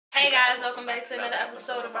Hey guys, welcome back to another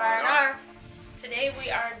episode of R&R. Today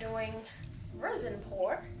we are doing resin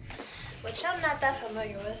pour, which I'm not that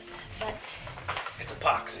familiar with, but it's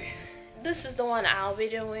epoxy. This is the one I'll be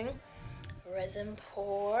doing. Resin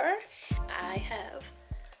pour. I have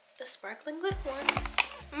the sparkling glitter one.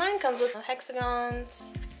 Mine comes with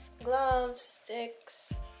hexagons, gloves,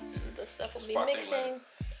 sticks. The stuff will be mixing.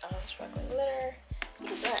 Oh, sparkling glitter.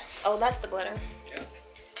 What is that? Oh, that's the glitter. Yeah.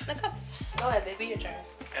 The cup. Go ahead, baby, your turn.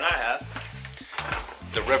 And I have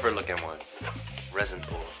the river looking one. Resin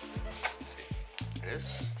pour. There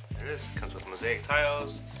it is. Comes with mosaic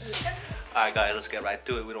tiles. Yeah. Alright guys, let's get right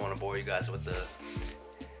to it. We don't want to bore you guys with the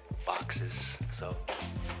boxes. So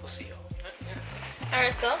we'll see y'all.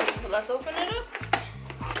 Alright, so let's open it up.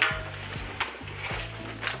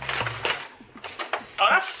 Oh,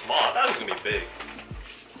 that's small. I thought it was gonna be big.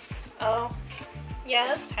 Oh. Yeah,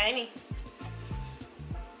 that's tiny.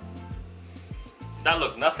 That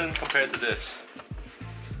looked nothing compared to this.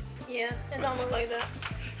 Yeah, it don't look like that.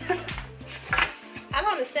 I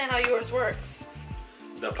don't understand how yours works.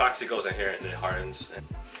 The epoxy goes in here and it hardens.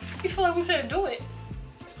 You feel like we shouldn't do it?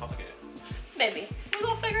 It's complicated. Maybe. We're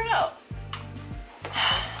gonna figure it out.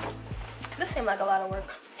 This seemed like a lot of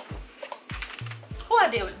work. Who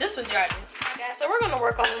idea? This was your idea. Okay, so we're gonna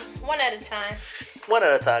work on one at a time. One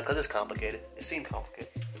at a time, because it's complicated. It seemed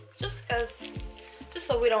complicated. Just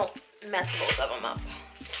so we don't mess both of them up.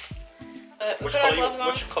 Which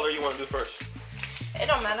color you want to do first? It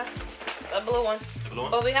don't matter. The blue one. The blue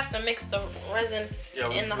one? But we have to mix the resin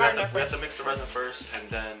in the hardener first. We have to mix the resin first, and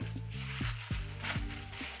then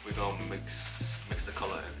we're going to mix the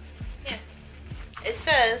color in. Yeah. It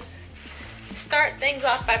says, start things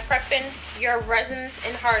off by prepping your resins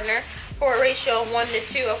in hardener. Pour a ratio of 1 to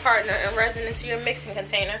 2 of hardener and resin into your mixing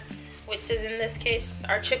container, which is in this case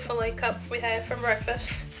our Chick-fil-A cup we had for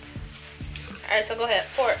breakfast. Alright, so go ahead,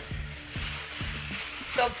 pour it.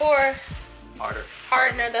 So pour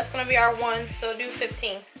hardener, that's going to be our 1, so do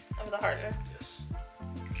 15 of the hardener. Yes.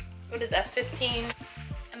 What is that, 15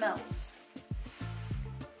 mLs?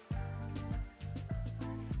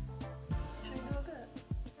 Should we do it good?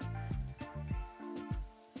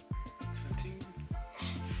 15.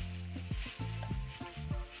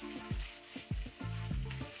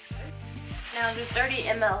 Now do 30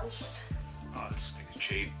 mLs. Oh, this thing is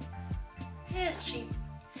cheap. Yeah, it's cheap.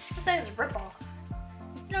 This thing is a ripoff.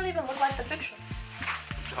 You don't even look like the picture.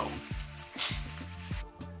 No.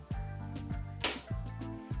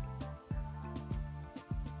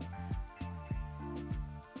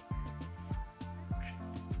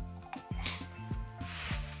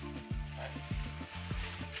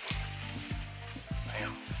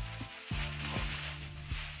 Bam.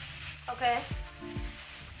 Okay.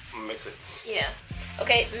 I'm gonna mix it. Yeah.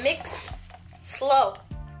 Okay, mix slow.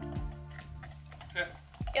 Yeah.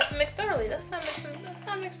 You have to mix thoroughly. That's not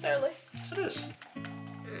mixed thoroughly. Yes, it is.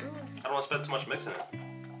 I don't want to spend too much mixing it. I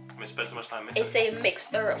mean, spend too much time mixing It say mix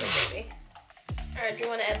thoroughly, baby. Alright, do you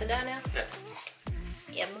want to add the dye now? Yeah.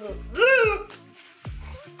 Yeah, move.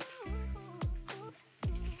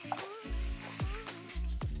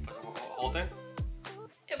 Whole thing?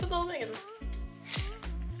 Yeah, put the whole thing in.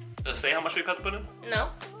 Does it say how much we got to put in? No.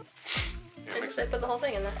 Here, It mix say it. put the whole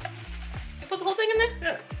thing in there. You put the whole thing in there?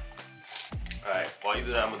 Yeah. Alright, while you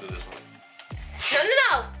do that, I'm gonna do this one.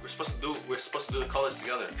 No. We're supposed to do the colors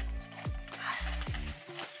together.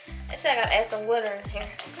 I said I gotta add some glitter in here.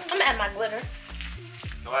 I'm gonna add my glitter.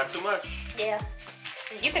 Don't add too much. Yeah.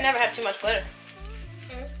 You can never have too much glitter.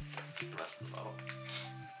 The rest of the bottle.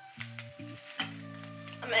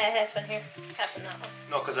 I'm gonna add half in here, half in that one.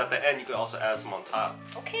 No, because at the end you could also add some on top.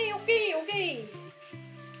 Okay. Yeah.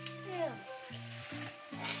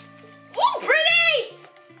 Ooh, pretty!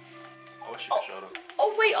 I wish you could show them.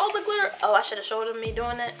 Oh wait, all the glitter. Oh, I should have showed them me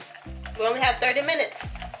doing that. We only have 30 minutes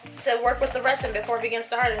to work with the resin before it begins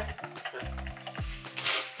to harden.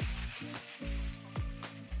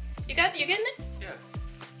 You getting it? Yeah.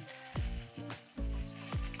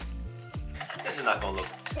 This is not gonna look.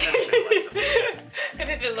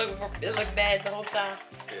 It look bad the whole time.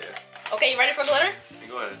 Yeah. Okay, you ready for glitter? You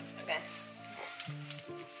go ahead. Okay.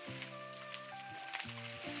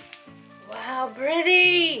 Wow,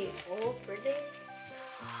 pretty. Oh, pretty.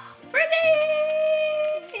 Pretty.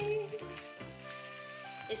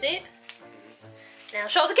 You see it? Now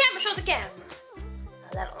show the camera.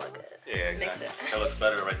 Oh, that'll look good. Yeah, exactly. That looks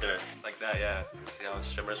better right there. Like that, yeah. See how it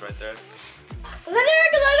shimmers right there? Glitter.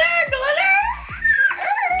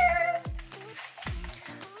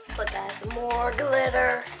 Put that some more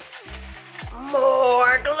glitter.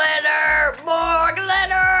 More glitter.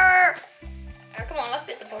 Alright, come on, let's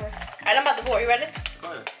get the pour. Alright, I'm about to pour. You ready?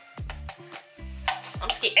 Go ahead. I'm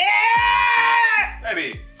scared. Yeah!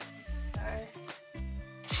 Baby. Sorry.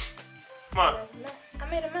 Come on. I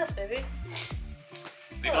made a mess, baby.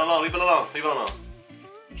 Leave it alone, leave it alone, leave it alone.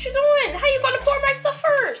 What you doing? How you gonna pour my stuff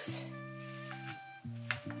first?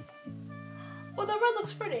 Well, the red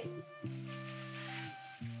looks pretty.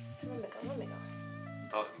 Let me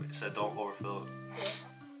go. It said don't overfill it. Yeah.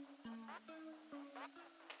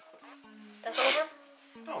 That's over?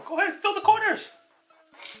 No, go ahead, fill the corners.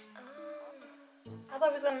 I thought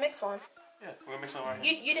we was gonna mix one. Yeah, we're gonna mix one right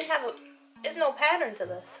here. You didn't have a. There's no pattern to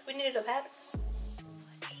this. We needed a pattern.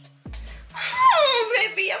 Oh,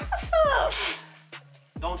 baby, I messed up.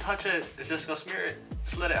 Don't touch it. It's just gonna smear it.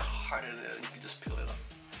 Just let it harden it and you can just peel it up.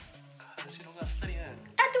 Cause you don't got a steady hand.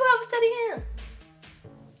 I do have a steady hand.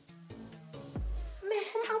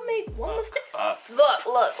 I'll make one mistake.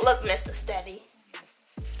 Look, Mr. Steady.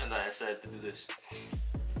 And then I said to do this.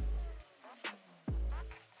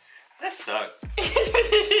 That sucked.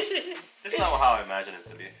 It's not how I imagine it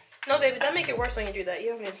to be. No, baby, that make it worse when you do that.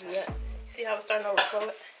 You don't need to do that. See how it's starting to overflow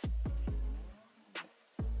it?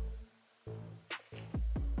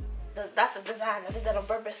 That's the design. I did that on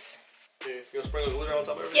purpose. Yeah, you gonna sprinkle glitter on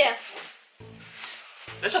top of everything? Yeah.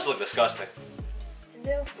 This just look disgusting. You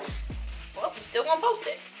do? Well, we still gonna post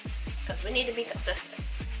it. Because we need to be consistent.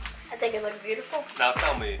 I think it looks beautiful. Now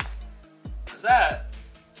tell me, does that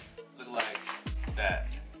look like that?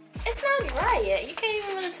 It's not dry yet. You can't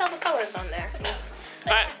even really tell the colors on there.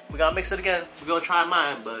 Alright, we gotta mix it again. We're gonna try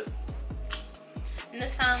mine, but... And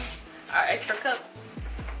this time, our extra cup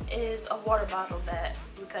is a water bottle that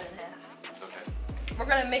we cut in half. It's okay. We're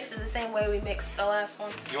gonna mix it the same way we mixed the last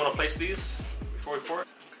one. You wanna place these before we pour it?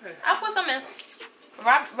 Okay. I'll put some in.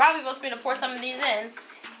 Robbie wants me to pour some of these in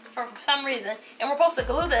for some reason. And we're supposed to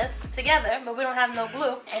glue this together, but we don't have no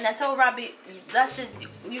glue. And I told Robbie, let's just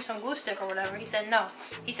use some glue stick or whatever. He said no.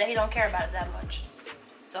 He said he don't care about it that much.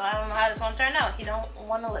 So I don't know how this one turned out. He don't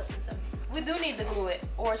want to listen to me. We do need to glue it,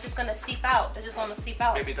 or it's just gonna seep out. It's just gonna seep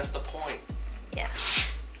out. Maybe that's the point. Yeah.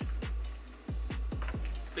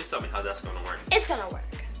 Please tell me how that's gonna work. It's gonna work.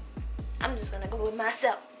 I'm just gonna glue it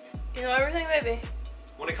myself. You know everything, baby.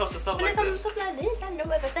 When it comes to stuff When like it comes this. to stuff like this, I know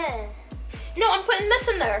everything. No, I'm putting this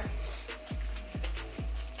in there.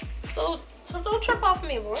 So don't trip off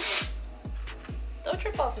me, boy. Don't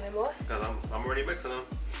trip off me, boy. Because I'm already mixing them.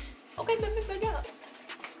 Okay, baby, good job.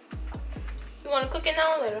 You want to cook it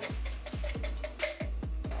now or later?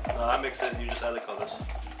 No, I mix it and you just add the colors.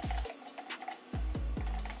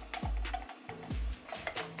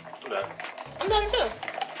 I'm done. I'm done too.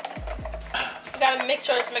 You gotta make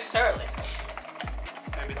sure it's mixed thoroughly.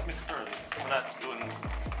 Maybe it's mixed thoroughly. We're not doing...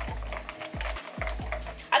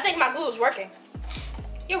 I think my glue is working.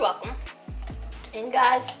 You're welcome. And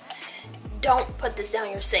guys, don't put this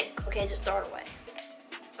down your sink, okay? Just throw it away.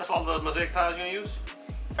 That's all the mosaic tiles you're gonna use?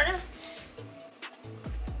 For now.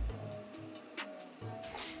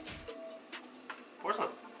 Pour some.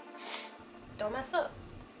 Don't mess up.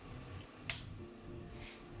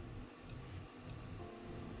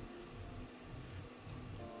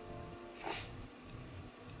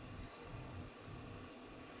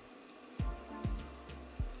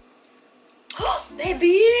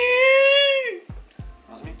 Baby!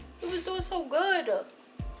 That's me. It was doing so good.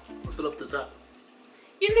 We'll fill up the top.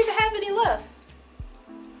 You didn't even have any left.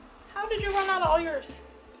 How did you run out of all yours?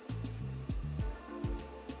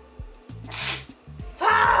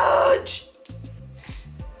 Fudge!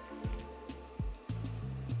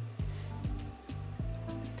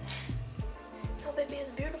 No, baby,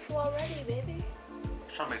 it's beautiful already, baby.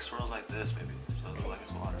 I'm trying to make swirls like this, baby. So it looks like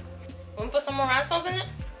it's water. Want to put some more rhinestones in it?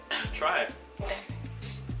 Try it. Okay.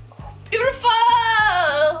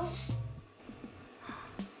 Beautiful!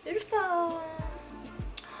 Beautiful.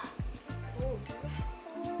 Oh,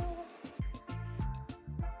 beautiful.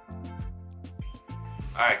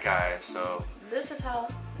 Alright guys, so... This is how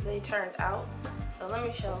they turned out. So let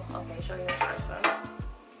me show you this first then.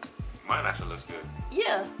 Mine actually looks good.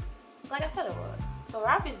 Yeah, like I said it would. So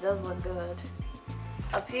Robbie's does look good.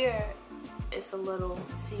 Up here, it's a little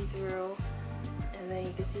see-through. And then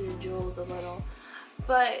you can see the jewels a little.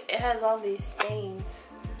 But it has all these stains.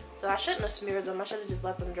 So I shouldn't have smeared them. I should have just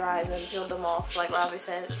let them dry and then peeled them off like Robbie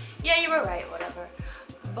said. Yeah, you were right, whatever.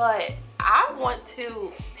 But I want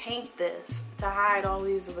to paint this to hide all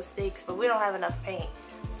these mistakes, but we don't have enough paint.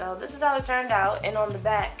 So this is how it turned out. And on the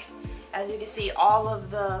back, as you can see, all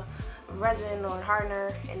of the resin or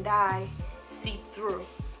hardener and dye seeped through.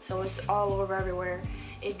 So it's all over everywhere.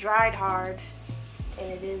 It dried hard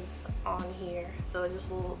and it is on here. So it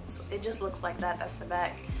just looks like that. That's the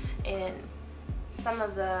back. And some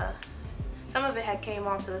of it had came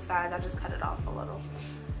off to the sides. I just cut it off a little.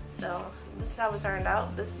 So this is how it turned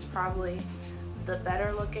out. This is probably the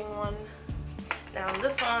better looking one. Now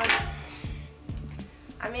this one,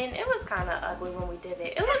 I mean, it was kind of ugly when we did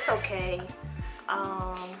it. It looks okay.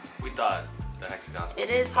 We thought the hexagons. It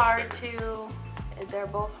is hard too. They're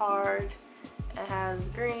both hard. It has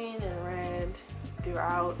green and red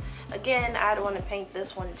throughout. Again, I'd want to paint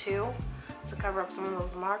this one too to cover up some of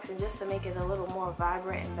those marks and just to make it a little more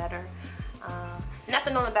vibrant and better.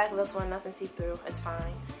 Nothing on the back of this one, nothing see-through. It's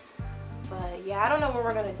fine. But yeah, I don't know what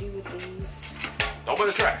we're gonna do with these. Don't put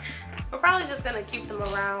the trash. We're probably just gonna keep them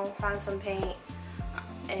around, find some paint,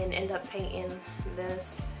 and end up painting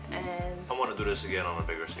this. And I want to do this again on a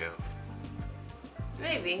bigger scale.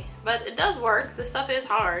 Maybe, but it does work. The stuff is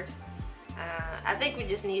hard. I think we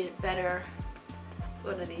just need better,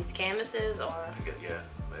 what are these, canvases or? Yeah,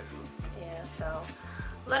 basically. Yeah, so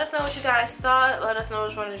let us know what you guys thought. Let us know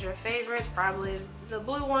which one is your favorite. Probably the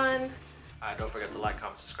blue one. Alright, don't forget to like,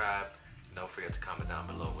 comment, subscribe. Don't forget to comment down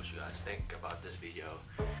below what you guys think about this video.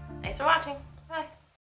 Thanks for watching.